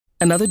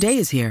Another day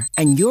is here,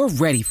 and you're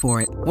ready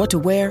for it. What to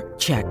wear?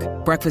 Check.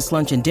 Breakfast,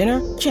 lunch, and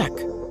dinner? Check.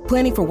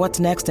 Planning for what's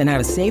next and how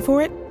to save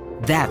for it?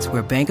 That's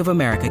where Bank of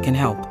America can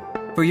help.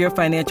 For your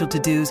financial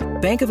to-dos,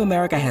 Bank of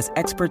America has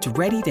experts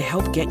ready to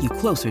help get you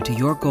closer to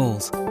your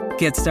goals.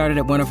 Get started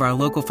at one of our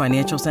local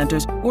financial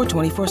centers or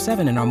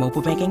 24/7 in our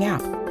mobile banking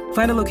app.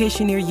 Find a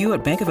location near you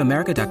at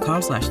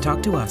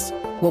bankofamerica.com/talktous.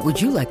 What would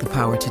you like the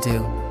power to do?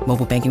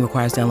 Mobile banking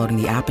requires downloading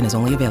the app and is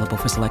only available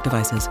for select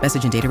devices.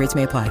 Message and data rates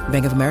may apply.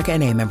 Bank of America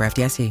N.A., member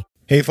FDIC.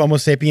 Hey, FOMO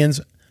Sapiens.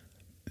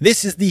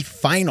 This is the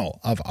final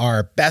of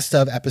our best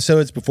of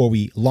episodes before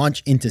we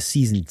launch into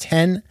season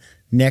 10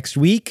 next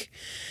week.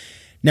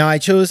 Now, I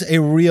chose a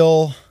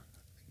real,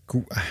 I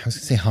was going to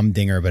say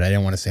humdinger, but I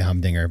didn't want to say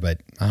humdinger,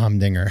 but a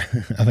humdinger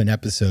of an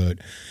episode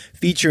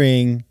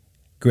featuring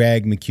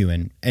Greg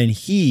McKeown. And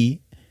he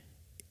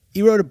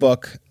wrote a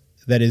book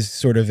that is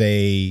sort of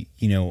a,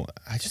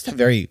 just a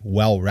very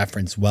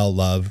well-referenced,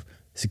 well-loved,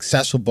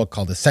 successful book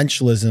called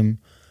Essentialism,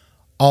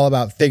 all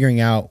about figuring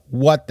out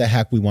what the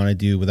heck we want to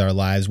do with our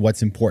lives,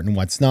 what's important,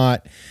 what's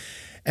not.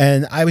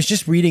 And I was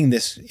just reading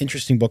this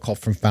interesting book called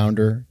From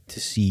Founder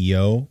to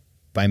CEO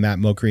by Matt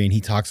Mokri, and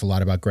he talks a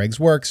lot about Greg's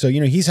work. So,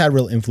 he's had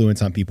real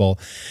influence on people.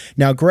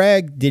 Now,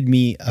 Greg did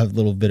me a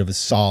little bit of a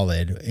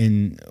solid,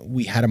 and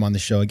we had him on the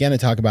show again to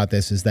talk about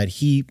this, is that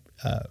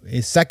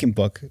his second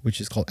book, which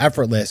is called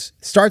Effortless,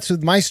 starts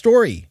with my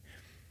story.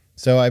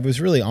 So I was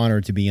really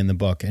honored to be in the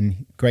book,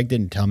 and Greg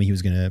didn't tell me he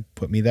was going to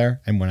put me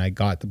there. And when I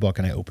got the book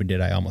and I opened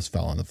it, I almost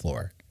fell on the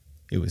floor.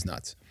 It was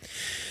nuts.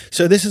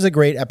 So this is a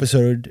great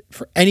episode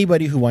for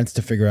anybody who wants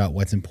to figure out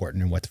what's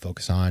important and what to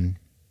focus on.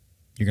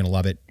 You're going to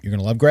love it. You're going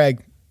to love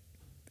Greg.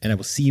 And I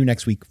will see you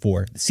next week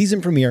for the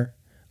season premiere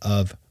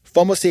of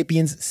FOMO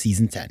Sapiens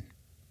Season 10.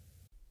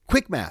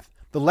 Quick math.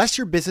 The less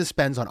your business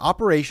spends on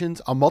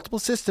operations, on multiple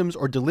systems,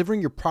 or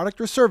delivering your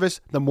product or service,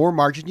 the more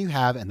margin you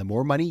have and the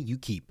more money you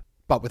keep.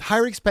 But with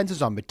higher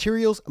expenses on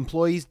materials,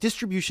 employees,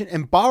 distribution,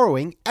 and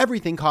borrowing,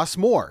 everything costs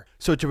more.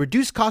 So to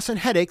reduce costs and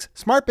headaches,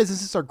 smart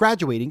businesses are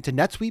graduating to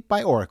NetSuite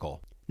by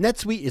Oracle.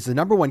 NetSuite is the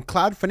 #1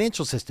 cloud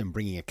financial system,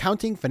 bringing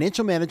accounting,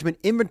 financial management,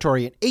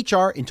 inventory, and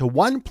HR into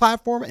one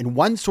platform and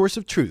one source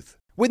of truth.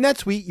 With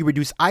NetSuite, you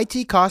reduce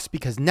IT costs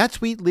because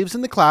NetSuite lives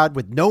in the cloud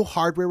with no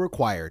hardware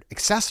required,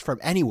 accessed from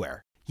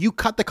anywhere. You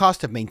cut the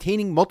cost of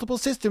maintaining multiple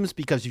systems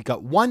because you've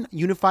got one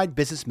unified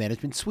business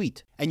management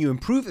suite. And you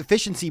improve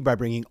efficiency by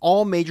bringing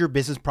all major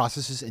business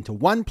processes into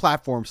one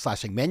platform,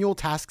 slashing manual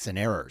tasks and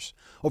errors.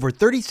 Over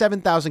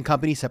 37,000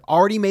 companies have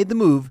already made the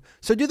move,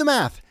 so do the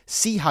math.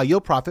 See how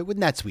you'll profit with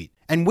NetSuite.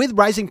 And with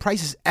rising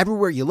prices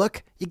everywhere you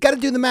look, you gotta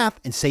do the math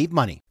and save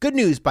money. Good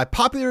news, by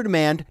popular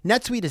demand,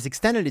 NetSuite has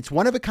extended its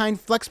one-of-a-kind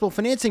flexible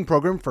financing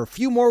program for a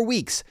few more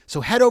weeks.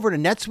 So head over to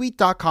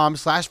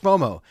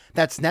netsuite.com/FOMO.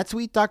 That's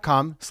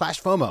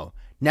netsuite.com/FOMO.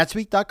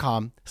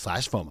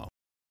 netsuite.com/FOMO.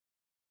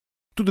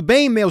 Tudo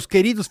bem, meus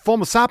queridos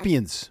FOMO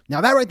Sapiens?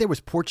 Now that right there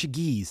was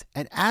Portuguese.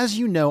 And as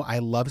you know, I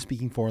love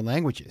speaking foreign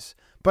languages.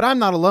 But I'm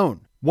not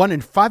alone. 1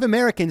 in 5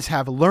 Americans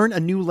have learned a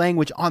new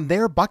language on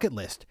their bucket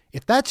list.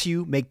 If that's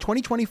you, make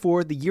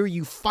 2024 the year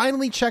you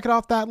finally check it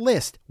off that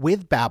list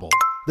with Babbel,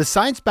 the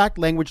science-backed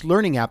language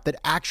learning app that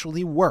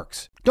actually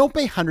works. Don't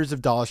pay hundreds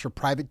of dollars for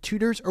private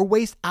tutors or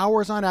waste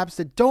hours on apps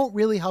that don't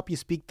really help you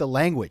speak the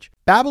language.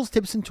 Babbel's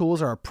tips and tools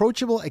are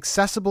approachable,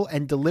 accessible,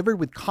 and delivered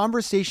with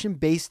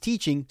conversation-based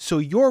teaching, so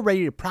you're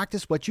ready to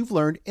practice what you've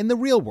learned in the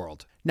real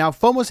world. Now,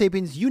 FOMO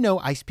Sapiens, you know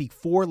I speak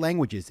 4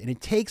 languages, and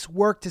it takes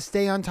work to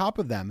stay on top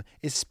of them,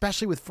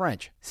 especially with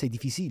French. C'est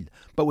difficile.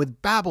 But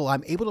with Babbel,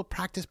 I'm able to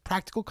practice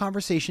practical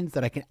conversations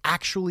that I can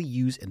actually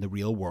use in the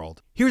real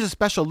world. Here's a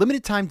special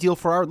limited-time deal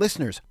for our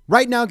listeners.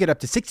 Right now, get up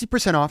to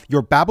 60% off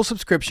your Babbel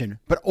subscription,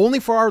 but only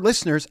for our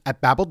listeners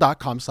at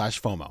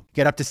babbel.com/FOMO.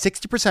 Get up to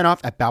 60%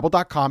 off at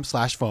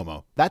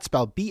babbel.com/FOMO. That's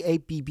spelled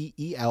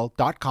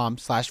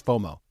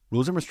BABBEL.com/FOMO.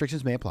 Rules and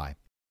restrictions may apply.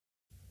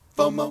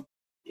 FOMO.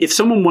 If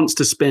someone wants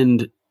to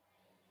spend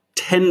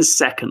 10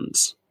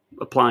 seconds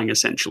applying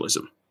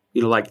essentialism,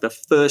 like the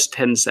first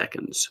 10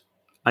 seconds,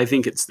 I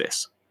think it's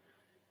this.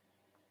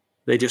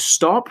 They just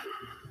stop.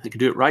 They can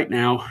do it right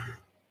now.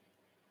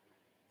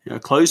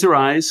 Close their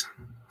eyes.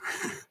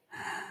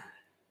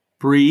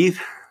 Breathe.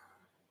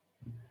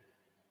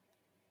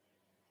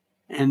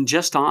 And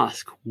just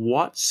ask,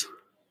 what's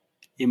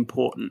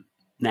important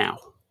now?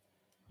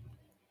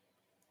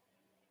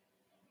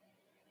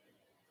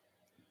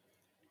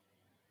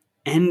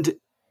 And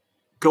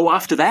go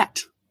after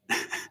that.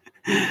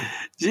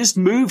 Just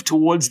move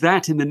towards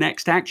that in the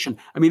next action.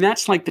 I mean,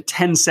 that's like the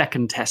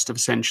 10-second test of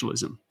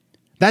essentialism.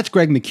 That's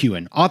Greg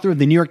McKeown, author of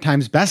the New York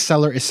Times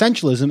bestseller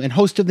Essentialism and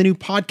host of the new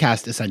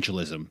podcast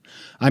Essentialism.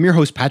 I'm your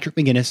host, Patrick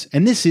McGinnis,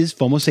 and this is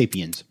FOMO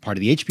Sapiens, part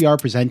of the HBR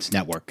Presents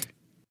Network.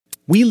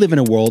 We live in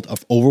a world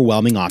of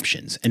overwhelming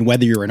options, and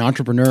whether you're an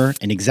entrepreneur,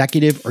 an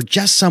executive, or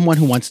just someone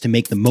who wants to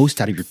make the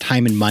most out of your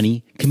time and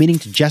money, committing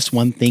to just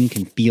one thing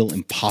can feel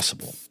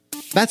impossible.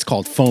 That's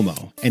called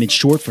FOMO, and it's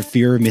short for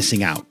fear of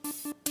missing out.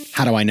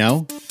 How do I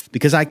know?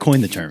 Because I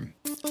coined the term.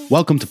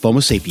 Welcome to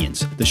FOMO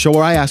Sapiens, the show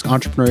where I ask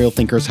entrepreneurial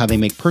thinkers how they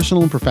make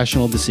personal and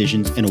professional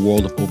decisions in a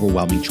world of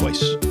overwhelming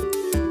choice.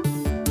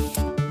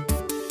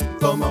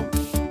 FOMO.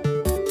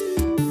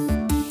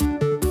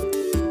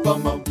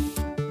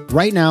 FOMO.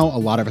 Right now, a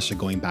lot of us are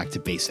going back to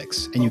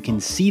basics, and you can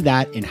see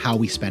that in how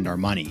we spend our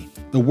money.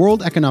 The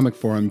World Economic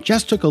Forum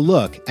just took a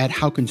look at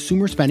how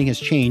consumer spending has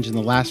changed in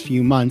the last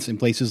few months in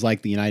places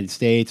like the United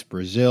States,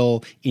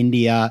 Brazil,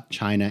 India,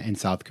 China, and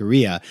South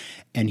Korea.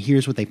 And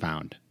here's what they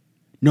found.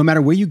 No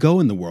matter where you go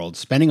in the world,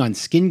 spending on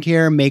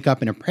skincare,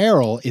 makeup, and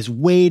apparel is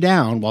way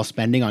down, while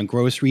spending on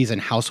groceries and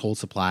household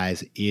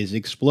supplies is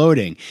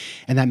exploding.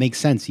 And that makes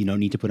sense. You don't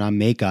need to put on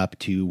makeup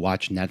to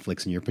watch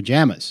Netflix in your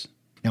pajamas.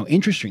 Now,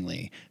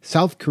 interestingly,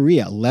 South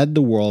Korea led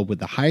the world with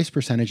the highest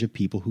percentage of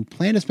people who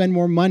plan to spend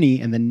more money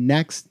in the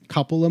next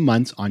couple of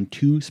months on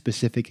two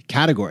specific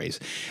categories.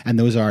 And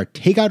those are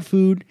takeout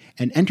food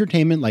and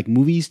entertainment like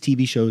movies,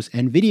 TV shows,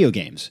 and video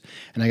games.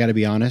 And I gotta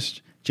be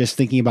honest, just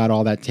thinking about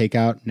all that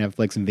takeout,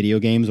 Netflix, and video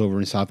games over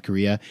in South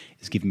Korea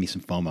is giving me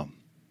some FOMO.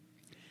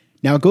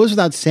 Now, it goes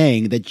without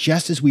saying that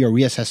just as we are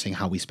reassessing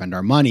how we spend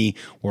our money,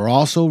 we're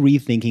also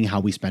rethinking how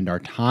we spend our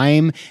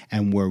time,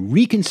 and we're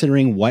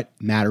reconsidering what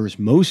matters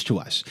most to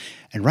us.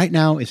 And right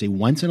now is a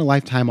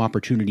once-in-a-lifetime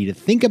opportunity to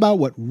think about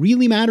what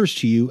really matters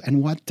to you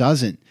and what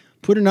doesn't.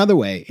 Put another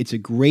way, it's a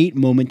great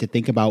moment to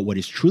think about what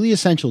is truly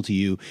essential to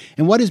you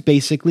and what is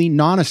basically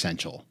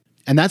non-essential.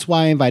 And that's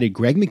why I invited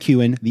Greg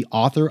McKeown, the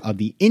author of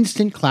the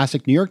instant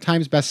classic New York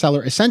Times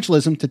bestseller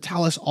Essentialism, to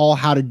tell us all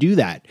how to do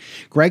that.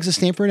 Greg's a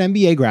Stanford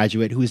MBA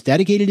graduate who has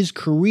dedicated his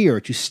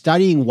career to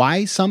studying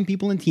why some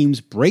people and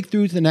teams break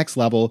through to the next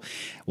level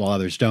while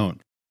others don't.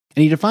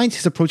 And he defines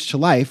his approach to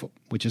life,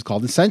 which is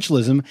called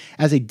Essentialism,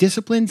 as a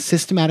disciplined,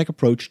 systematic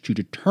approach to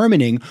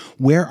determining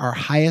where our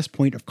highest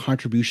point of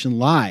contribution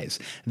lies,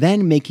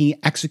 then making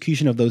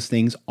execution of those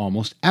things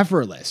almost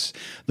effortless.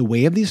 The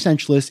way of the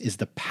Essentialist is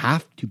the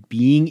path to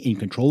being in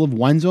control of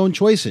one's own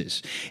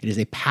choices. It is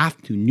a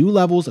path to new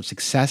levels of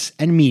success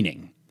and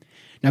meaning.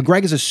 Now,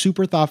 Greg is a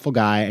super thoughtful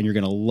guy, and you're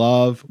going to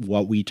love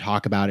what we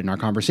talk about in our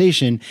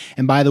conversation.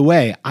 And by the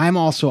way, I'm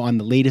also on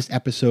the latest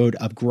episode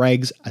of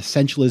Greg's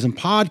Essentialism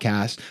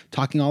podcast,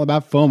 talking all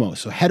about FOMO.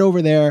 So head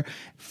over there,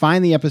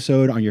 find the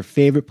episode on your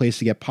favorite place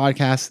to get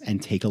podcasts,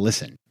 and take a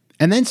listen.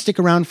 And then stick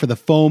around for the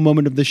FOMO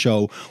moment of the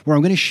show, where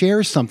I'm going to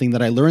share something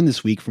that I learned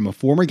this week from a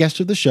former guest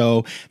of the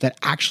show that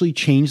actually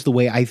changed the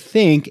way I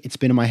think. It's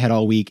been in my head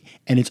all week,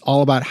 and it's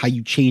all about how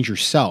you change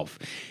yourself.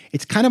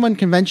 It's kind of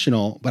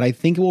unconventional, but I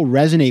think it will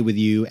resonate with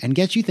you and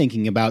get you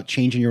thinking about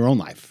changing your own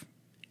life.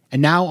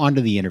 And now on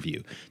to the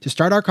interview. To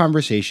start our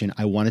conversation,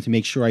 I wanted to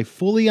make sure I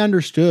fully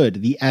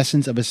understood the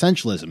essence of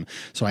essentialism.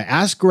 So I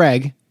asked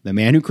Greg, the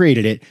man who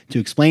created it, to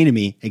explain to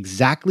me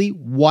exactly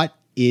what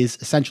is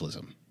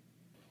essentialism.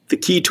 The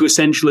key to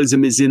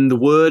essentialism is in the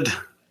word.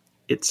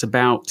 It's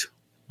about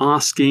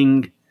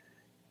asking,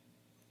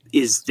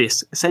 is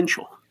this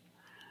essential?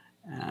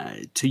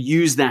 To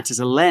use that as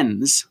a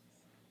lens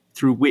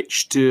through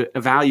which to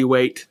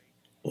evaluate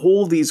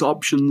all these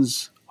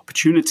options,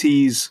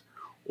 opportunities,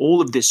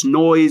 all of this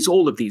noise,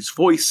 all of these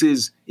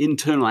voices,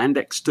 internal and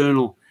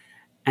external,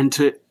 and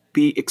to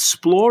be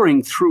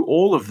exploring through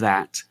all of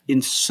that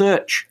in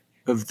search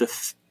of the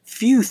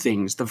few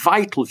things, the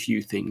vital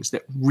few things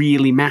that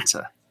really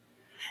matter.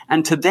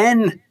 And to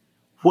then,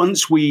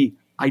 once we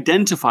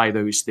identify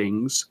those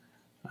things,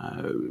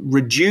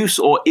 reduce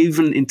or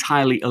even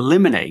entirely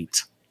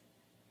eliminate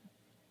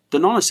the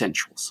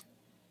non-essentials,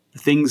 the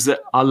things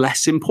that are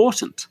less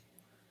important,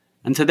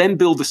 and to then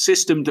build a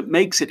system that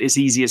makes it as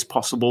easy as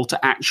possible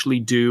to actually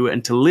do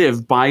and to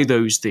live by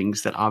those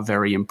things that are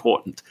very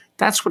important.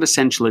 That's what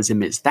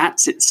essentialism is.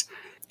 That's its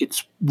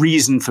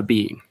reason for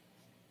being.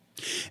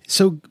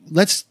 So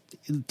let's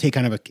take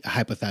kind of a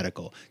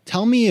hypothetical.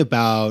 Tell me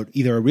about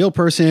either a real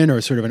person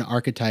or sort of an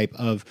archetype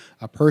of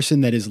a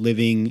person that is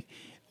living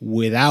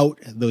without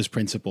those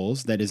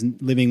principles, that is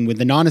living with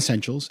the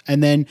non-essentials,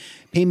 and then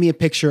paint me a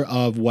picture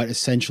of what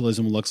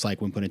essentialism looks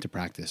like when put into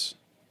practice.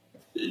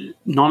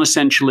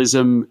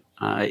 Non-essentialism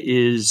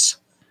is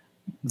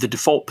the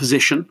default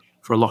position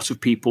for a lot of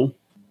people.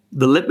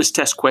 The litmus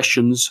test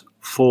questions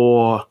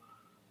for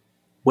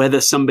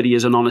whether somebody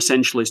is a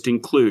non-essentialist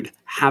include,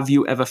 have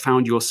you ever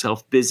found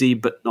yourself busy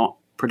but not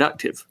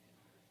productive?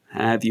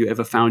 Have you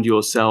ever found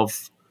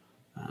yourself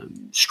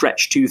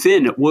stretched too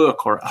thin at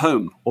work or at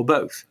home, or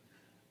both?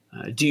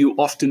 Do you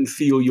often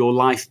feel your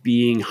life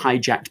being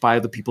hijacked by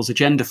other people's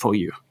agenda for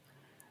you?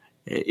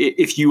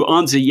 If you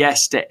answer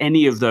yes to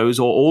any of those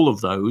or all of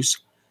those,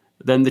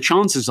 then the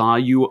chances are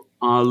you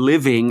are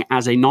living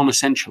as a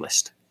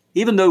non-essentialist.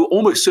 Even though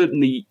almost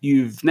certainly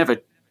you've never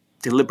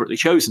deliberately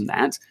chosen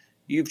that,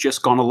 you've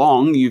just gone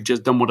along, you've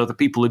just done what other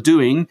people are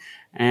doing,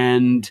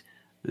 and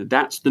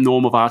that's the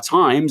norm of our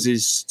times,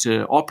 is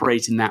to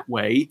operate in that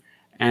way.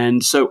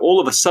 And so all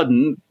of a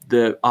sudden,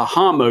 the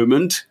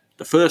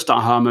first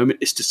aha moment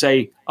is to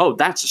say, oh,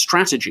 that's a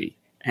strategy,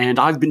 and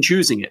I've been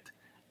choosing it.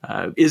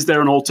 Is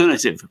there an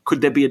alternative? Could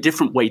there be a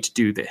different way to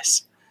do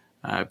this?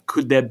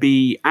 Could there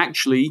be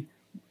actually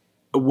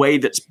a way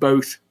that's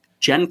both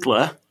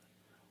gentler,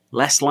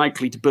 less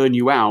likely to burn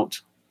you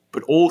out,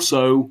 but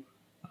also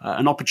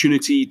an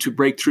opportunity to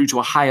break through to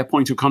a higher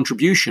point of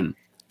contribution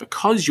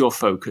because you're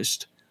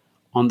focused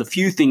on the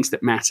few things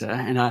that matter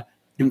and are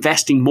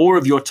investing more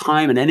of your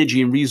time and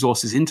energy and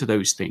resources into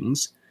those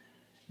things,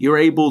 you're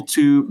able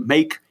to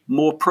make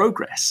more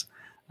progress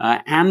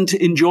and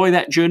enjoy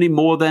that journey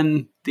more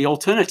than the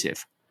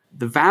alternative.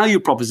 The value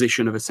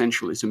proposition of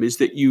essentialism is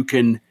that you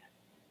can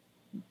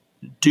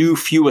do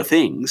fewer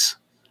things,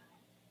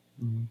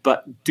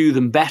 but do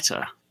them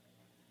better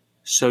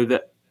so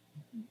that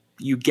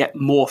you get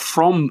more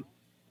from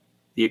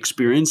the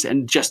experience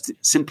and just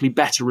simply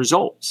better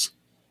results.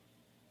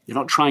 You're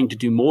not trying to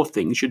do more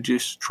things, you're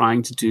just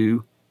trying to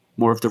do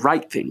more of the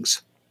right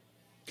things.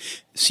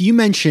 So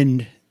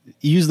you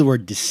used the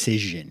word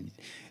decision.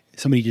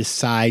 Somebody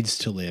decides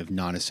to live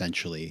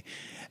non-essentially.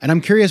 And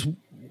I'm curious,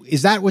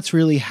 is that what's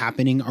really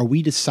happening? Are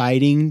we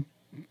deciding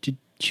to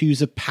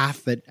choose a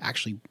path that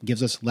actually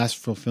gives us less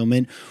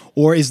fulfillment?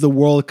 Or is the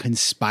world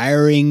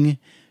conspiring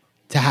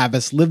to have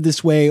us live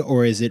this way?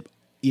 Or is it,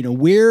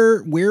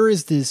 where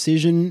is the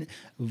decision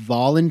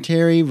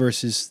voluntary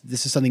versus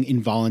this is something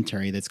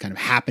involuntary that's kind of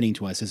happening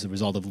to us as a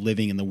result of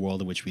living in the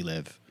world in which we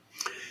live?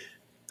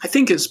 I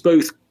think it's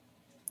both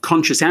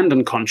conscious and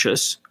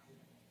unconscious,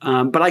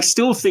 but I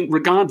still think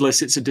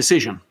regardless, it's a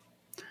decision.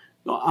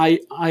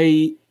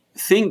 I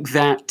think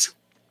that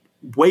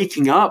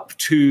waking up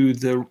to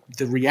the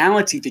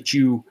reality that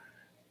you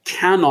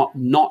cannot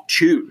not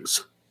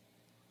choose,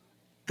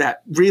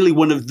 that really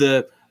one of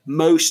the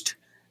most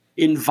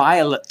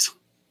inviolate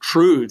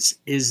truths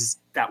is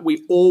that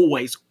we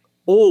always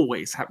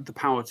have the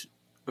power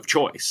of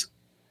choice,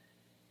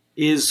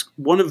 is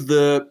one of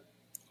the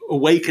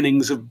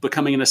awakenings of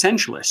becoming an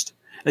essentialist.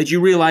 That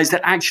you realize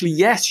that actually,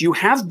 yes, you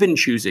have been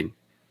choosing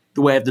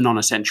the way of the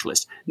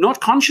non-essentialist.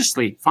 Not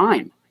consciously,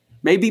 fine.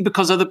 Maybe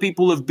because other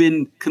people have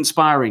been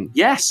conspiring.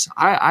 Yes,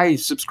 I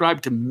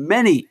subscribe to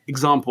many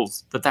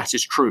examples that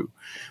is true.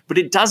 But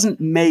it doesn't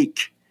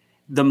make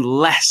them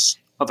less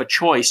of a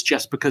choice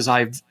just because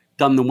I've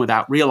done them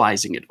without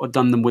realizing it or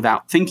done them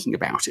without thinking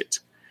about it.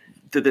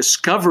 The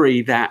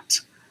discovery that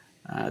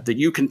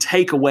you can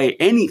take away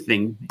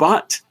anything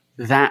but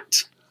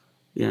that,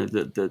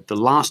 the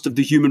last of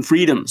the human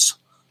freedoms,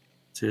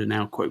 to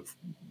now quote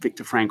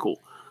Viktor Frankl,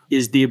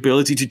 is the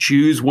ability to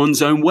choose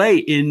one's own way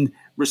in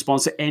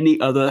response to any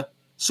other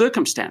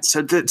circumstance.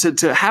 So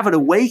to have an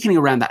awakening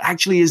around that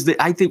actually is,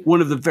 I think,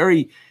 one of the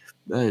very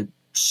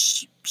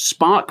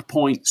spark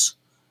points,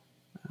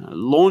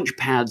 launch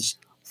pads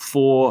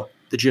for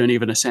the journey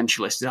of an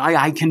essentialist.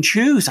 I can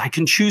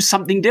choose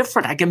something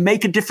different. I can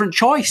make a different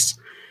choice.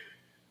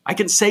 I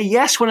can say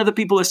yes when other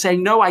people are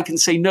saying no. I can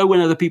say no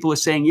when other people are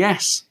saying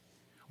yes.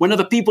 When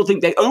other people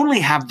think they only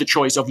have the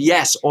choice of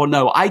yes or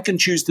no, I can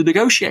choose to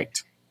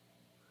negotiate.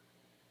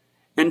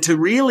 And to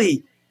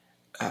really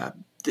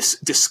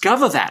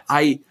discover that,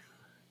 I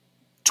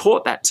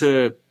taught that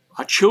to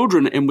our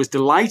children and was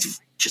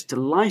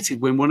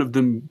delighted when one of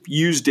them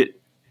used it.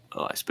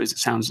 Well, I suppose it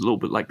sounds a little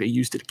bit like they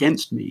used it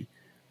against me.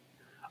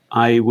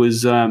 I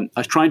was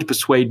trying to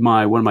persuade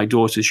one of my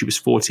daughters, she was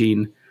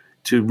 14,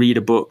 to read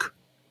a book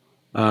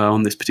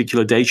on this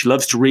particular day. She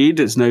loves to read.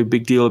 There's no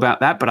big deal about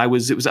that. But I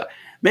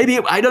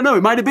don't know.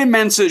 It might have been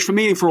Man's Search for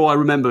Meaning for all I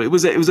remember. It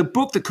was a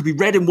book that could be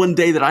read in one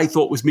day that I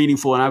thought was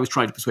meaningful, and I was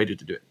trying to persuade her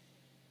to do it.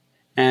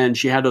 And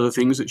she had other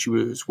things that she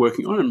was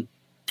working on,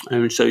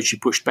 and so she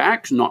pushed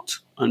back, not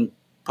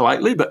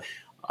unpolitely. But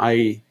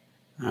I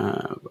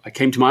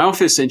came to my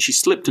office, and she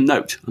slipped a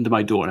note under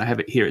my door, and I have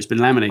it here. It's been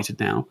laminated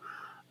now.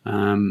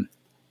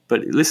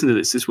 But listen to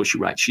this. This is what she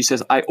writes. She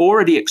says, "I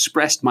already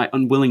expressed my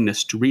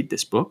unwillingness to read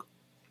this book,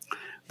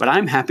 but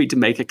I'm happy to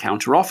make a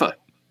counteroffer.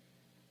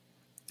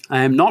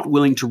 I am not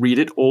willing to read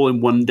it all in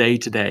one day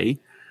today,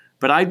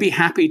 but I'd be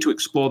happy to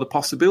explore the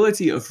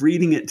possibility of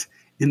reading it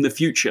in the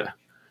future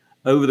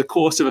over the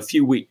course of a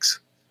few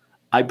weeks.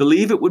 I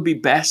believe it would be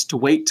best to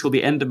wait till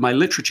the end of my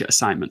literature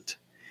assignment.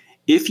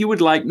 If you would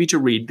like me to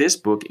read this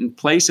book in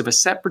place of a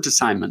separate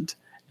assignment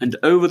and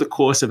over the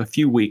course of a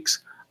few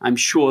weeks, I'm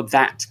sure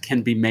that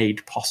can be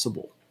made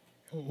possible."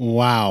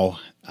 Wow.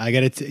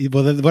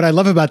 What I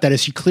love about that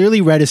is she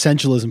clearly read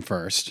Essentialism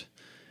first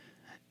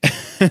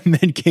and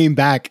then came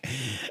back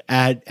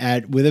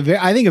with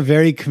a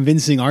very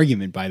convincing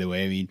argument, by the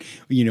way. I mean,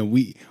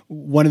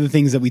 one of the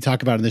things that we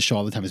talk about on this show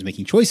all the time is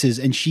making choices,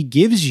 and she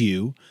gives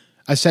you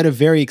a set of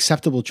very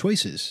acceptable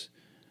choices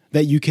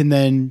that you can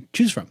then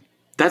choose from.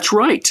 That's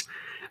right.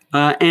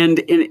 And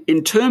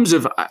in terms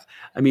of,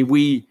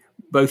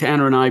 both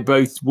Anna and I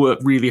both work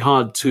really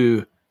hard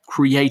to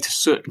create a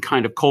certain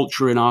kind of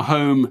culture in our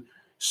home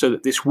so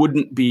that this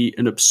wouldn't be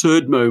an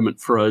absurd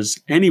moment for us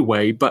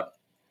anyway. But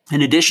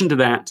in addition to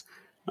that,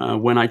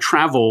 when I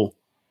travel,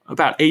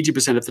 about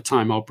 80% of the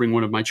time, I'll bring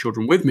one of my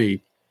children with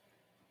me.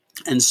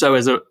 And so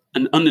as an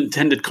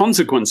unintended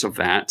consequence of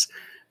that,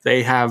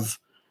 they have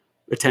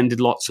attended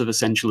lots of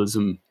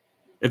essentialism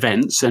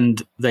events,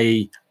 and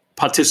they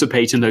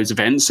participate in those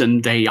events,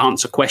 and they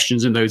answer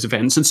questions in those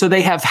events. And so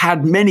they have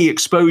had many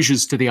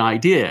exposures to the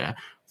idea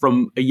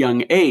from a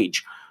young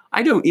age.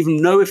 I don't even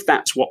know if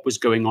that's what was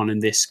going on in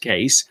this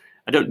case.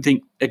 I don't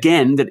think,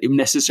 again, that it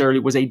necessarily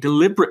was a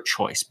deliberate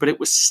choice, but it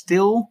was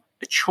still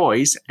a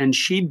choice, and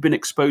she'd been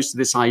exposed to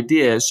this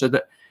idea so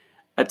that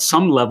at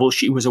some level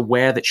she was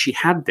aware that she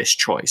had this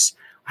choice.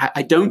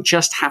 I don't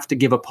just have to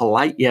give a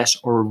polite yes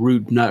or a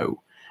rude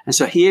no. And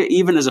so here,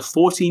 even as a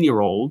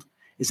 14-year-old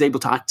is able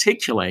to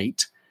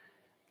articulate,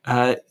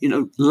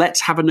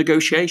 let's have a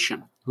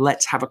negotiation.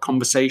 Let's have a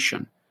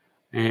conversation.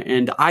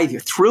 And I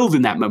thrilled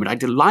in that moment. I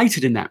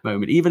delighted in that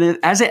moment. Even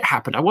as it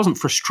happened, I wasn't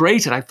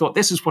frustrated. I thought,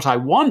 this is what I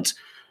want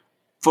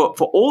for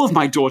all of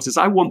my daughters.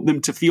 I want them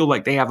to feel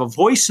like they have a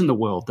voice in the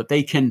world, that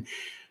they can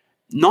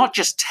not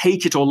just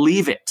take it or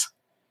leave it,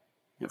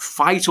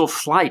 fight or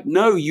flight.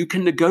 No, you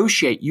can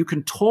negotiate. You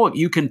can talk.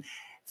 You can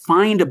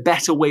find a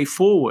better way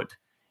forward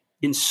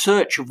in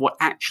search of what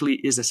actually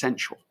is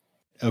essential.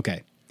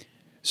 Okay.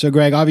 So,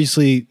 Greg,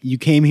 obviously you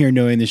came here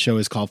knowing the show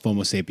is called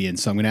FOMO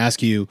Sapiens. So I'm going to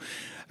ask you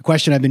a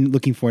question I've been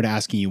looking forward to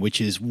asking you,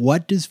 which is,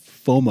 what does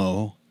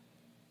FOMO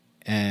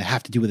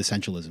have to do with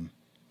essentialism?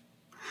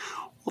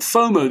 Well,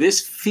 FOMO,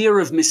 this fear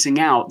of missing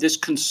out, this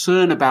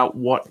concern about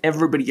what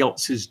everybody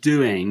else is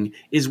doing,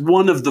 is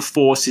one of the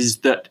forces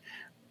that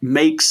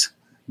makes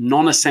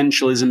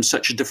non-essentialism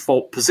such a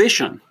default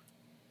position,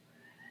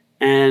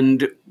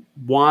 and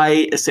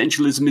why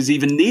essentialism is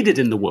even needed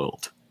in the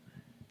world.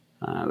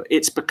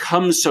 It's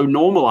become so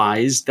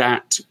normalized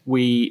that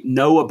we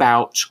know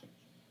about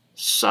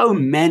so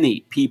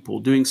many people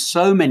doing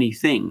so many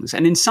things.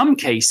 And in some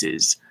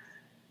cases,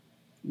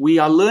 we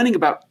are learning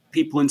about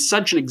people in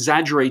such an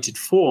exaggerated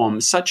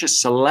form, such a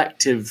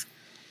selective,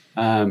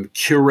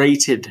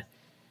 curated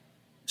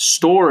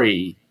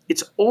story.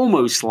 It's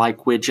almost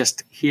like we're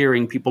just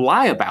hearing people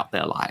lie about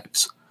their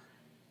lives.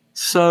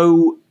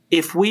 So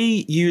if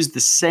we use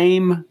the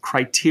same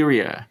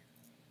criteria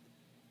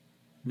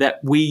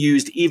that we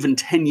used even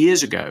 10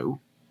 years ago,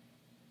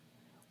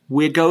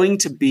 we're going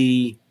to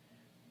be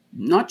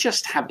not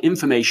just have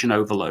information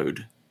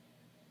overload,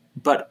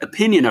 but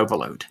opinion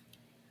overload.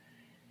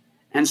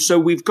 And so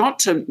we've got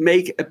to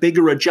make a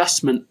bigger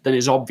adjustment than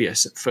is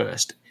obvious at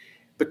first.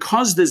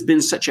 Because there's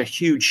been such a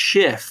huge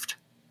shift,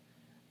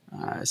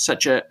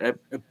 such a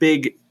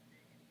big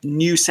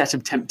new set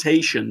of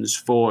temptations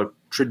for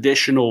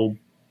traditional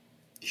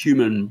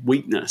human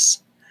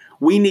weakness,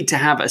 we need to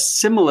have a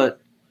similar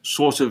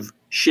sort of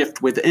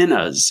shift within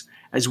us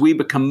as we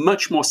become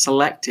much more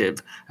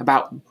selective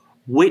about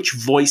which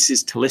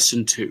voices to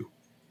listen to.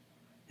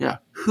 Yeah,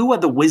 who are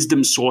the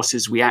wisdom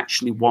sources we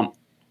actually want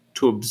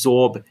to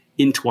absorb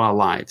into our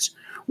lives?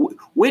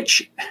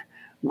 Which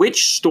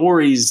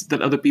stories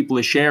that other people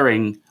are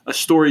sharing are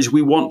stories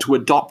we want to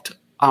adopt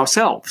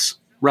ourselves,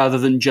 rather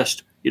than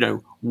just,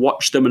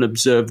 watch them and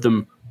observe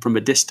them from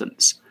a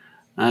distance.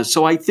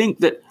 So I think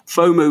that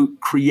FOMO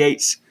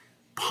creates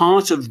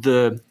part of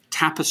the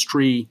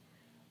tapestry,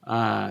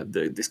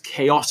 this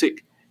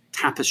chaotic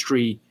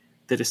tapestry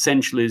that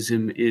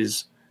essentialism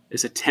is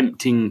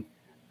attempting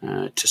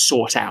to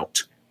sort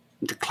out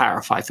and to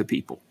clarify for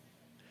people.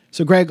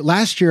 So, Greg,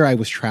 last year I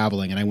was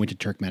traveling and I went to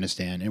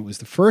Turkmenistan. And it was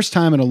the first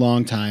time in a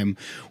long time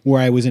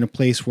where I was in a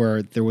place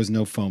where there was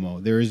no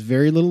FOMO. There is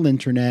very little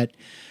internet.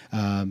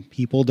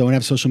 People don't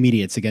have social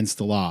media. It's against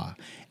the law.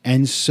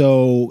 And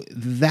so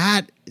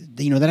that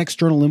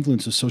external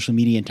influence of social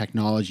media and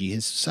technology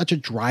is such a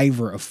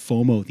driver of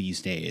FOMO these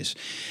days.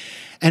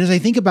 And as I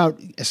think about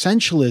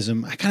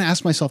essentialism, I kind of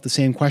ask myself the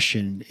same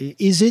question.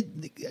 Is it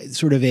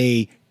sort of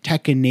a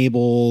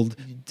tech-enabled,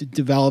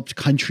 developed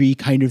country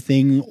kind of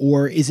thing,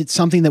 or is it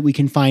something that we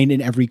can find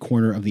in every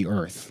corner of the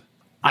earth?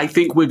 I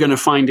think we're going to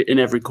find it in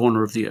every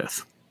corner of the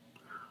earth.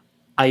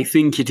 I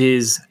think it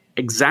is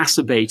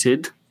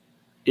exacerbated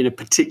in a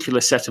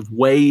particular set of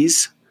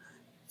ways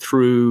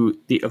through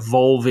the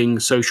evolving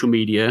social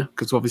media,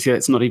 because obviously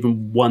that's not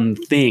even one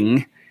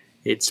thing.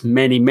 It's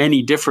many,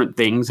 many different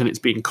things, and it's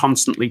being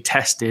constantly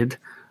tested.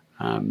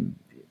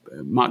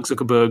 Mark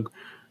Zuckerberg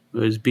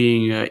was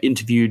being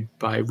interviewed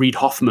by Reid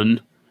Hoffman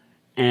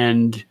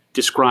and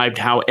described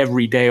how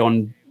every day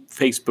on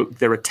Facebook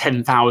there are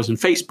 10,000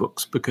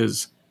 Facebooks,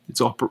 because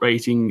it's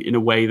operating in a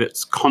way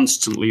that's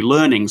constantly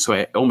learning.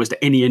 So almost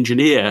any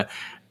engineer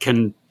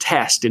can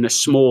test in a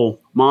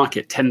small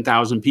market,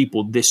 10,000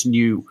 people, this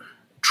new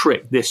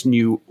trick, this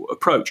new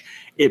approach.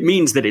 It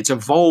means that it's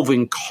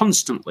evolving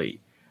constantly.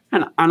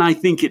 And I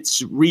think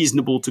it's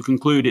reasonable to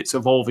conclude it's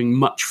evolving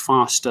much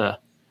faster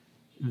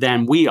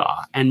than we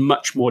are, and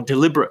much more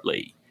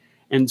deliberately.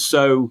 And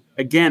so,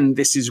 again,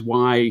 this is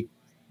why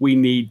we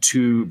need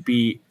to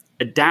be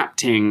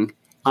adapting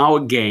our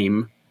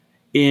game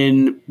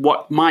in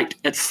what might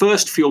at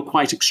first feel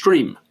quite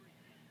extreme,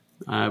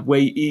 where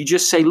you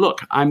just say, look,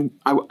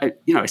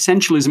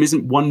 essentialism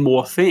isn't one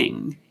more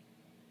thing.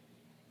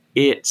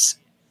 It's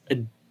a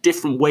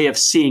different way of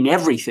seeing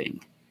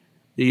everything.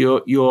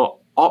 You're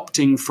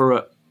opting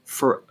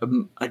for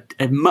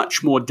a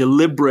much more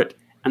deliberate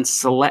and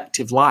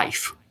selective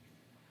life.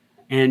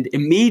 And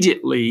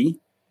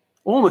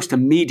almost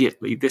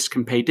immediately, this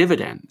can pay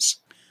dividends.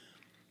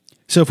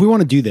 So if we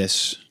want to do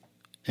this,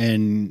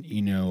 and,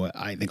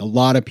 I think a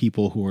lot of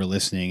people who are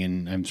listening,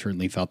 and I've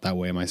certainly felt that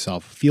way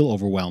myself, feel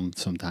overwhelmed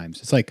sometimes.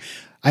 It's like,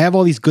 I have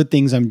all these good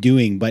things I'm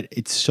doing, but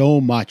it's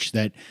so much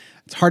that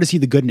it's hard to see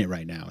the good in it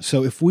right now.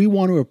 So if we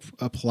want to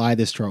apply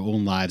this to our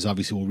own lives,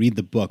 obviously we'll read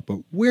the book, but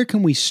where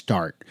can we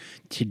start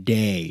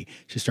today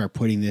to start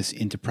putting this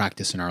into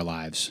practice in our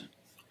lives?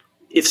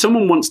 If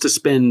someone wants to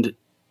spend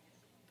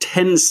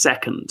 10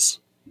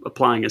 seconds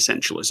applying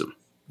essentialism,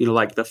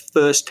 like the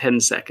first 10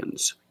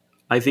 seconds,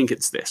 I think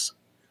it's this.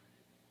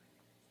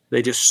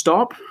 They just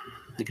stop.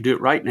 They can do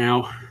it right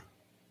now.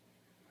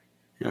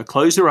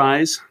 Close their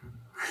eyes,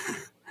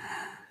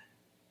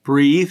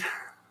 breathe,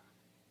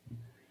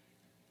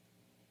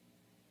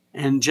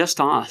 and just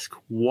ask,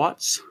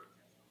 what's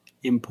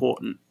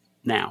important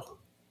now?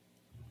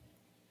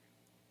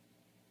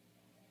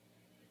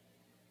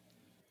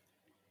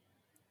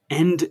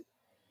 And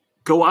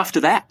go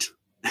after that.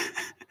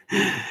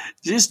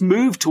 Just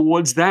move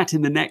towards that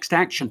in the next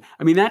action.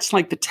 I mean, that's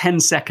like the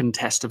 10-second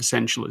test of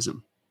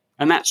essentialism.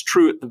 And that's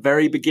true at the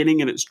very beginning,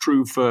 and it's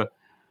true for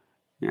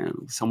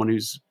someone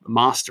who's a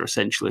master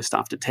essentialist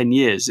after 10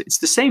 years. It's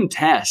the same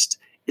test.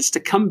 It's to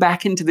come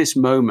back into this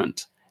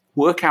moment,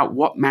 work out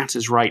what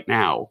matters right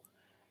now,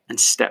 and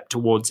step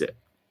towards it.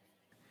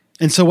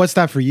 And so what's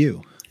that for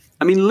you?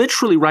 I mean,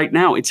 literally right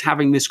now, it's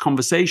having this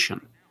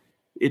conversation.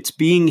 It's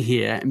being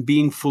here and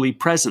being fully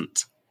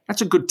present.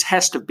 That's a good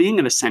test of being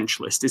an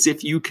essentialist, is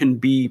if you can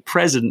be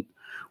present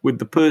with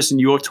the person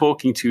you're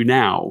talking to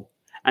now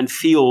and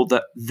feel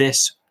that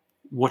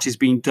what is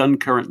being done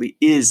currently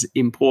is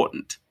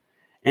important.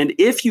 And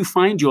if you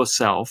find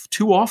yourself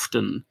too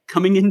often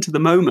coming into the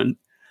moment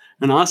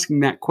and asking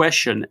that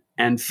question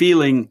and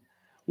feeling,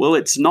 well,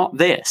 it's not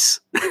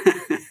this.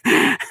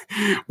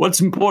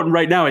 What's important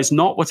right now is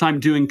not what I'm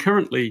doing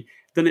currently,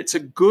 then it's a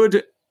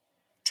good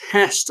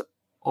test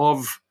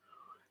of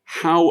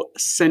how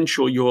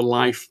essential your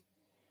life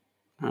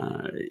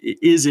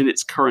is in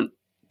its current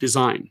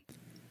design.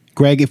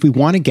 Greg, if we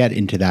want to get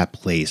into that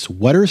place,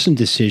 what are some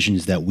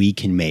decisions that we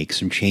can make,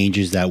 some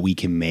changes that we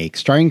can make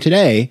starting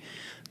today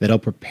that'll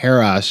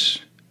prepare us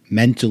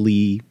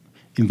mentally,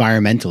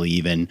 environmentally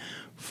even,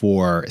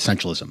 for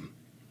essentialism?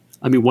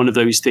 I mean, one of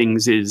those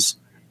things is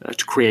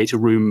to create a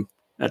room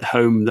at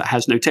home that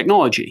has no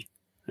technology.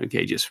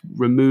 Okay, just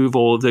remove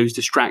all of those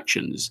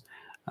distractions.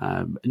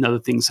 Another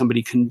thing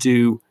somebody can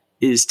do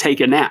is take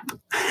a nap,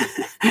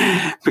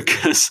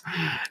 because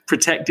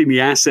protecting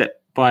the asset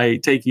by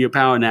taking a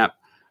power nap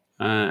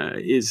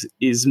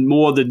is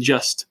more than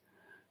just,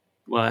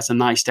 well, that's a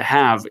nice to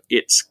have.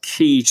 It's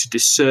key to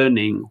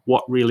discerning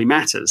what really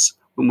matters.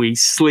 When we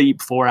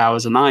sleep 4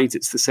 hours a night,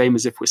 it's the same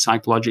as if we're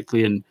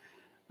psychologically and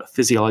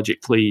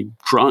physiologically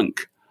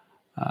drunk.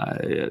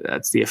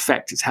 That's the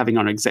effect it's having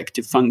on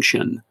executive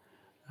function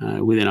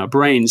within our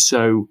brains.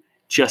 So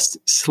just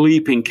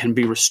sleeping can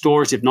be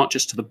restorative, not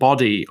just to the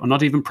body, or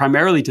not even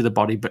primarily to the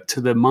body, but to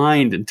the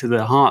mind and to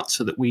the heart,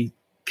 so that we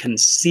can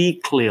see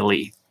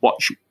clearly what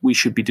we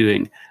should be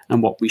doing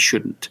and what we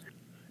shouldn't.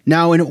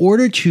 Now, in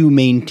order to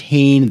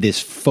maintain this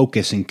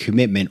focus and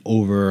commitment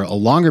over a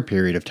longer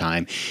period of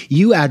time,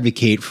 you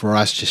advocate for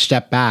us to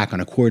step back on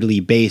a quarterly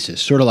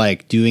basis, sort of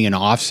like doing an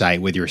offsite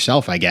with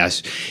yourself, I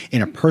guess,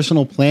 in a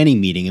personal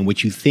planning meeting in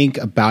which you think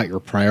about your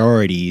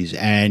priorities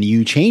and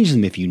you change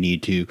them if you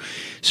need to.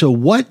 So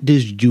what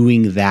does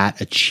doing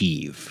that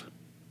achieve?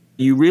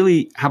 You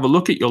really have a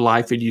look at your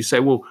life and you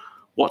say, well,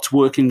 what's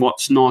working,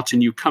 what's not?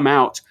 And you come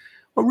out,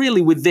 well,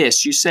 really with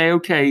this, you say,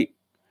 okay,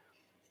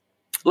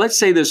 let's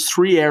say there's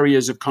 3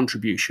 areas of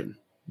contribution.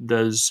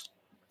 There's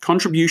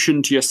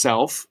contribution to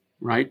yourself,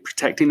 right?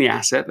 Protecting the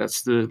asset.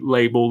 That's the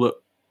label that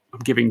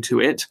I'm giving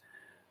to it.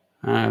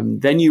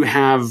 Then you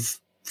have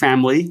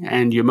family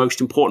and your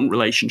most important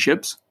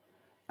relationships.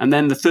 And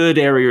then the third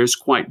area is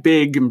quite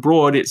big and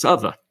broad. It's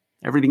other,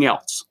 everything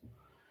else.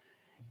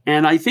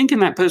 And I think in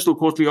that personal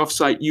quarterly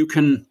offsite, you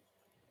can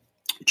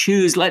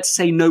choose, let's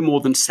say, no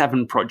more than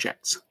 7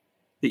 projects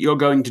that you're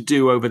going to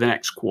do over the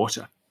next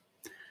quarter.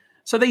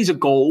 So these are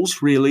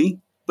goals,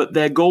 really, but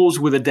they're goals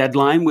with a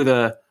deadline, with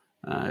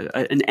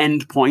an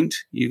end point.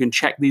 You can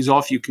check these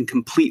off. You can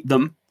complete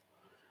them.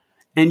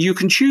 And you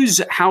can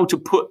choose how to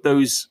put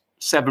those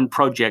 7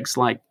 projects,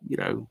 like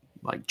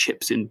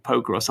chips in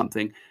poker or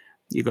something.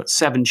 You've got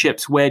 7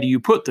 chips. Where do you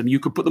put them? You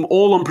could put them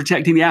all on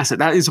protecting the asset.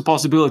 That is a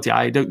possibility.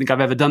 I don't think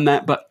I've ever done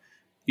that, but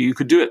you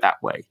could do it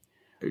that way.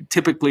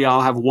 Typically,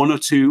 I'll have 1 or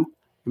 2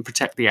 in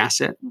protect the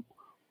asset,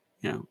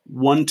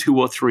 1, 2,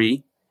 or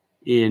 3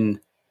 in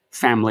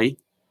family,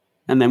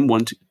 and then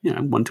 1, 2,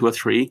 or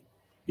 3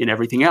 in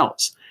everything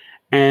else.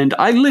 And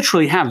I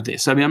literally have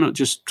this. I mean, I'm not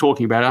just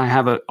talking about it. I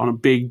have it on a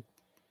big,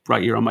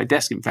 right here on my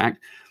desk, in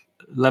fact,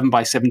 11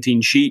 by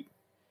 17 sheet,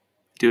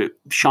 do it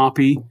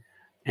Sharpie.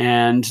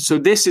 And so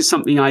this is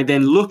something I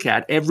then look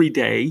at every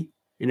day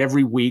and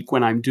every week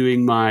when I'm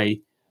doing my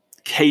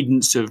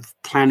cadence of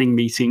planning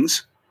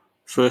meetings,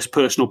 first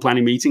personal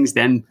planning meetings,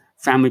 then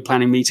family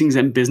planning meetings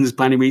and business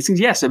planning meetings.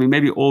 Yes, I mean,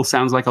 maybe it all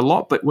sounds like a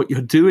lot, but what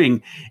you're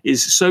doing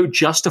is so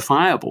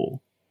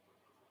justifiable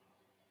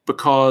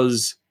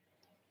because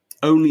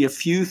only a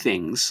few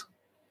things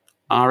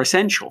are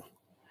essential.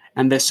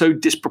 And they're so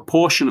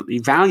disproportionately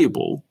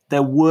valuable,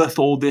 they're worth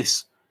all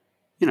this,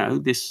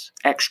 this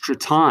extra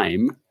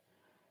time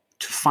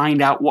to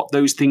find out what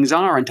those things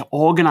are and to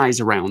organize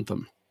around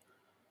them.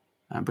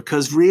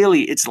 Because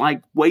really, it's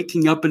like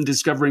waking up and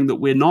discovering that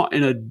we're not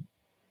in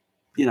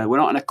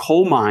a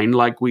coal mine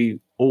like we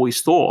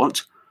always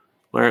thought,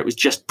 where it was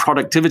just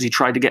productivity,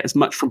 trying to get as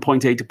much from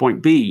point A to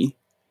point B.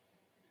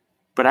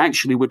 But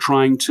actually, we're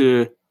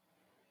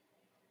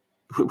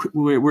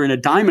in a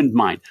diamond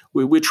mine.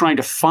 We're trying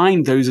to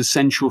find those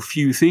essential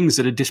few things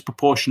that are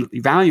disproportionately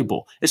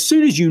valuable. As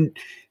soon as you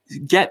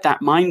get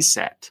that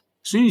mindset,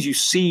 as soon as you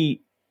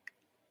see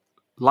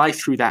life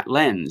through that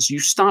lens,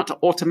 you start to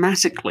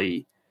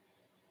automatically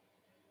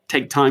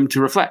take time to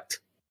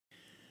reflect.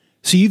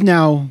 So you've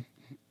now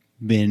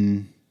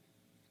been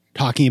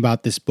talking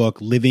about this book,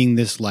 living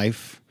this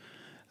life,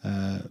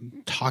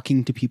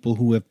 talking to people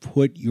who have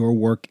put your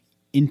work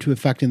into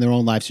effect in their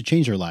own lives to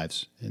change their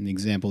lives. And the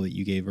example that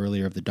you gave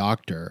earlier of the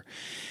doctor.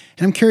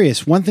 And I'm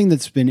curious, one thing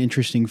that's been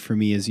interesting for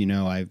me is,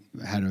 I've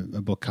had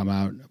a book come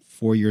out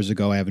 4 years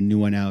ago. I have a new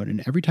one out.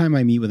 And every time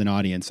I meet with an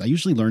audience, I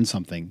usually learn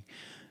something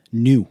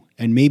new.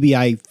 And maybe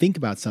I think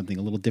about something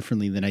a little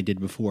differently than I did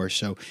before.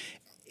 So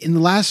in the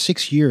last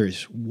 6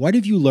 years, what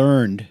have you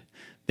learned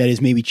that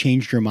has maybe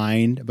changed your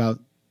mind about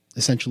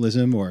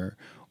essentialism or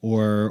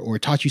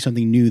taught you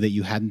something new that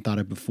you hadn't thought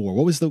of before?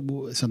 What was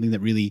something that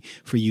really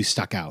for you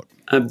stuck out?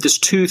 There's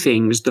two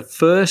things. The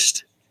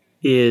first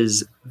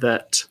is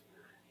that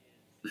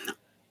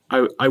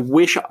I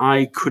wish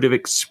I could have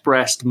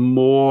expressed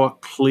more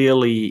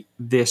clearly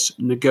this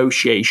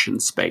negotiation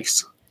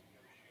space.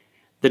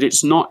 That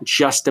it's not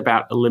just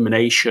about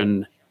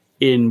elimination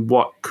in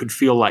what could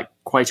feel like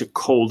quite a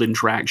cold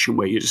interaction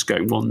where you're just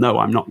going, well, no,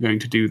 I'm not going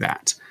to do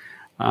that.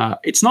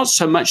 It's not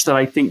so much that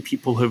I think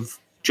people have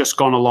just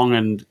gone along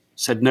and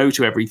said no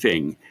to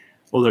everything,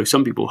 although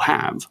some people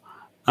have.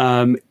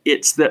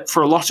 It's that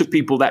for a lot of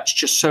people, that's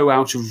just so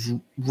out of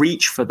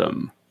reach for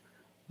them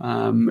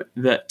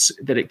that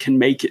it can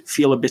make it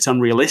feel a bit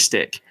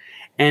unrealistic.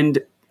 And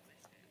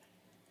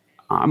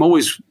I'm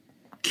always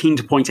keen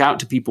to point out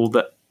to people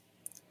that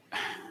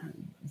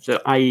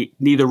I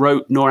neither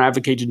wrote nor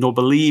advocated nor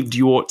believed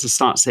you ought to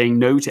start saying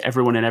no to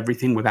everyone and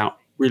everything without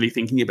really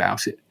thinking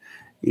about it.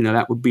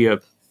 That would be a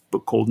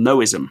book called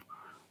Noism.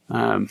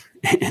 And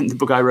the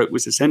book I wrote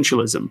was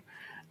Essentialism.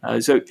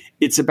 So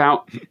it's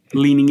about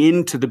leaning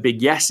into the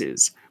big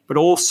yeses, but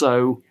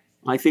also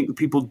I think that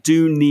people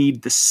do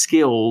need the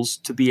skills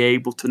to be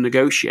able to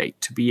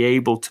negotiate, to be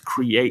able to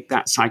create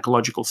that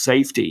psychological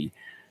safety,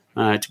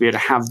 to be able to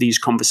have these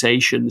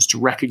conversations, to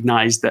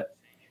recognize that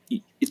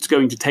it's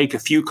going to take a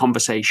few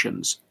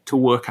conversations to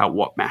work out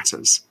what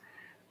matters.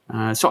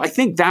 So I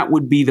think that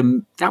would be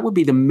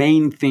the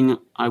main thing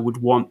I would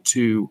want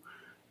to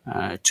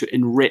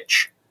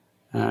enrich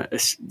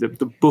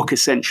the book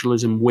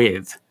Essentialism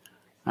with,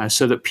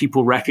 so that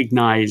people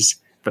recognize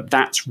that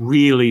that's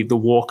really the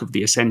walk of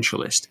the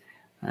essentialist,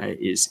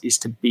 is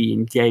to be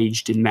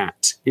engaged in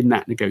that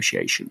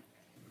negotiation.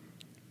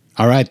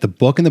 All right, the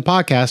book and the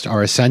podcast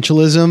are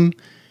Essentialism,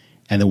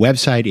 and the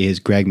website is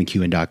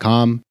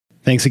gregmckeown.com.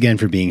 Thanks again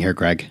for being here,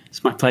 Greg.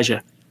 It's my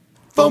pleasure.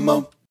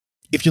 FOMO.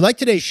 If you like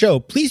today's show,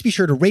 please be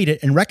sure to rate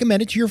it and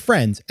recommend it to your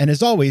friends. And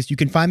as always, you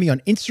can find me on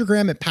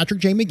Instagram at Patrick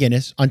J.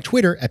 McGinnis, on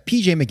Twitter at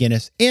PJ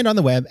McGinnis, and on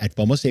the web at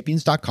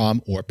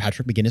FOMOSapiens.com or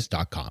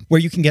PatrickMcGinnis.com, where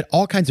you can get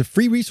all kinds of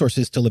free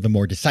resources to live a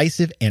more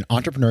decisive and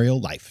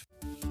entrepreneurial life.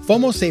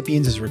 FOMO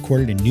Sapiens is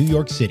recorded in New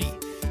York City.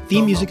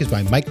 Theme music is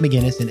by Mike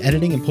McGinnis, and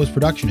editing and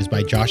post-production is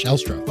by Josh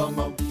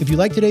Elstro. If you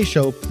like today's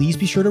show, please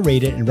be sure to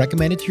rate it and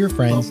recommend it to your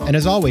friends. And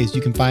as always,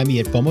 you can find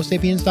me at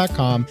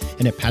FOMOSapiens.com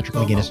and at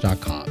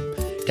PatrickMcGinnis.com.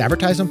 To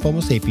advertise on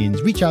FOMO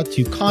Sapiens, reach out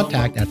to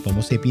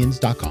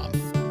contact@FOMOSapiens.com.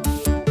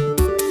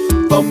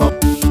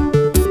 FOMO.